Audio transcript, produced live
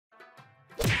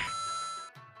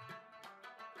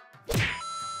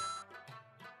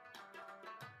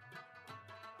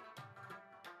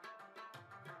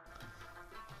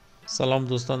سلام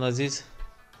دوستان عزیز،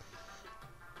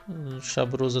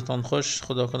 شب روزتان خوش.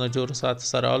 خدا کنه جور ساعت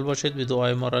سر حال باشید.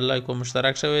 ویدیوهای ما را لایک و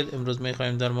مشترک شوید. امروز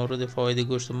میخوایم در مورد فواید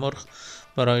گوشت مرغ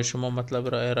برای شما مطلب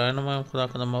را ارائه نماییم. خدا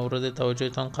کنه مورد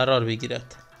توجهتان قرار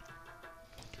بگیرد.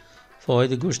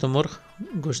 فواید گوشت مرغ.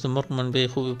 گوشت مرغ منبع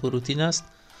خوب پروتئین است.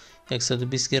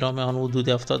 120 گرم آن حدود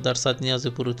 70% نیاز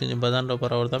پروتئین بدن را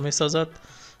برآورده می سازد.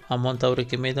 همان طوری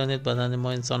که میدانید بدن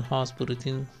ما انسان ها از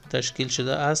پروتئین تشکیل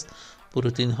شده است.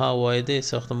 پروتئین ها واحد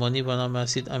ساختمانی به نام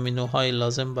اسید امینوهای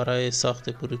لازم برای ساخت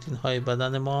پروتئین های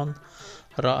بدن ما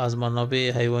را از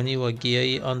منابع حیوانی و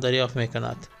گیاهی آن دریافت می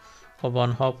کند و با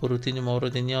آنها پروتئین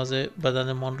مورد نیاز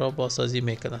بدن ما را بازسازی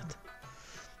می کند.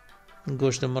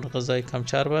 گوشت مرغ غذای کم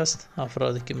چرب است.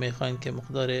 افرادی که میخواهند که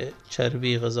مقدار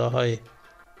چربی غذاهای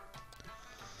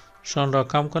شان را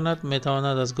کم کند می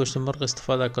توانند از گوشت مرغ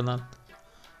استفاده کنند.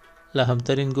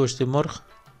 لحمترین گوشت مرغ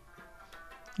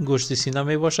گوشت سینه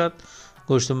می باشد.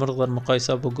 گوشت مرغ در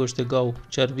مقایسه با گوشت گاو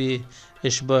چربی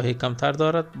اشباح کمتر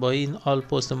دارد. با این حال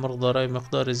پوست مرغ دارای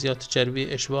مقدار زیاد چربی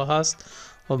اشباح است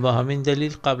و به همین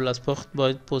دلیل قبل از پخت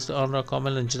باید پوست آن را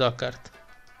کاملا جدا کرد.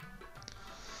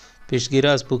 پیشگیری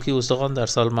از پوکی استخوان در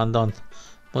سالمندان.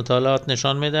 مطالعات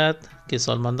نشان می‌دهد که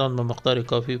سالمندان به مقدار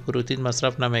کافی پروتئین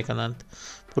مصرف نمی‌کنند.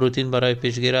 پروتئین برای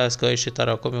پیشگیری از کاهش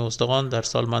تراکم استخوان در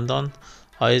سالمندان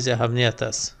حائز اهمیت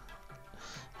است.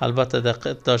 البته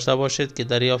دقت داشته باشید که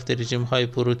دریافت رژیم‌های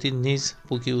پروتئین نیز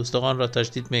پوکی استخوان را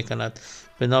تشدید می‌کند.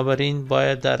 بنابراین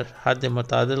باید در حد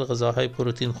معتدل غذاهای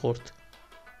پروتئین خورد.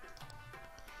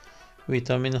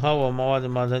 ویتامین‌ها و مواد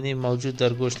معدنی موجود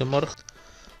در گوشت مرغ.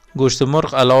 گوشت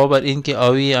مرغ علاوه بر اینکه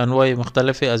حاوی انواع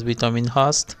مختلفی از ویتامین ها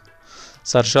است،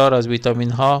 سرشار از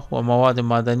ویتامین ها و مواد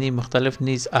معدنی مختلف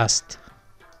نیز است.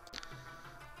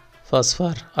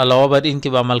 فسفر علاوه بر اینکه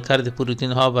به عملکرد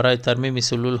پروتئین ها برای ترمیم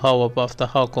سلول ها و بافته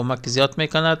ها کمک زیاد می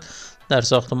کند، در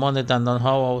ساختمان دندان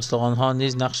ها و استخوان ها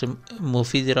نیز نقش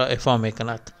مفیدی را ایفا می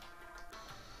کند.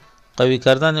 قوی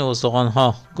کردن استخوان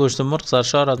ها. گوشت مرغ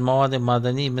سرشار از مواد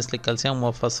معدنی مثل کلسیم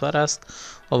و فسفر است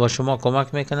و به شما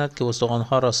کمک می کند که استخوان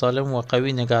ها را سالم و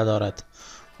قوی نگه دارد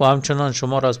و همچنان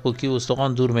شما را از پوکی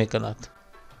استخوان دور می کند.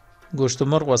 گوشت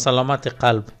مرغ و سلامت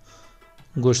قلب.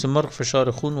 گوشت مرغ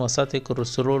فشار خون و سطح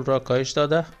کلسترول را کاهش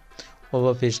داده و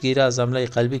به پیشگیری از حمله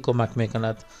قلبی کمک می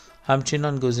کند.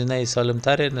 همچنان گزینه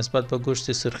سالمتر نسبت به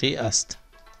گوشت سرخی است.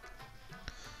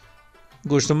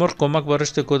 گوشت مرغ کمک به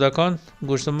رشد کودکان.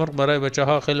 گوشت مرغ برای بچه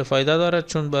ها خیلی فایده دارد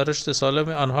چون به رشد سالم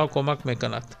آنها کمک می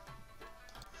کند.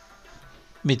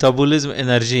 متابولیسم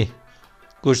انرژی.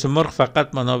 گوشت مرغ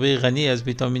فقط منابع غنی از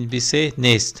ویتامین B3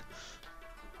 نیست،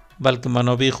 بلکه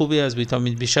منابع خوبی از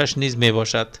ویتامین B6 نیز می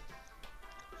باشد.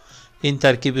 این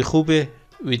ترکیب خوب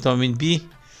ویتامین B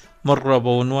مرغ را به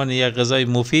عنوان یک غذای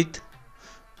مفید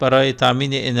برای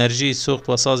تامین انرژی سوخت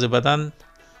و ساز بدن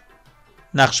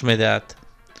نقش می دهد.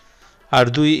 هر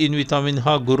دوی این ویتامین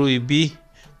ها گروه B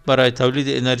برای تولید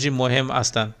انرژی مهم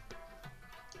هستند.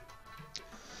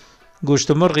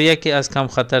 گوشت مرغ یکی از کم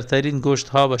خطرترین گوشت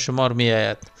ها به شمار می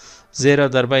آید، زیرا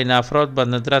در بین افراد به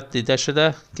ندرت دیده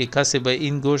شده که کسی به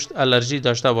این گوشت آلرژی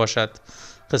داشته باشد.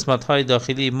 قسمت های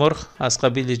داخلی مرغ از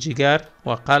قبیل جگر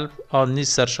و قلب آن نیز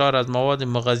سرشار از مواد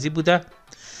مغذی بوده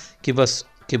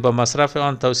که با مصرف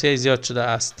آن توصیه زیاد شده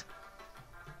است.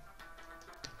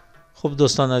 خب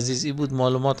دوستان عزیز، این بود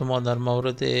معلومات ما در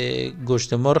مورد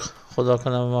گوشت مرغ. خدا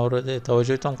کنه مورد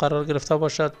توجهتان قرار گرفته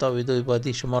باشد. تا ویدیوی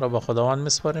بعدی شما را به خداوند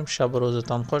میسپاریم. شب و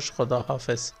روزتان خوش. خدا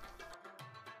حافظ.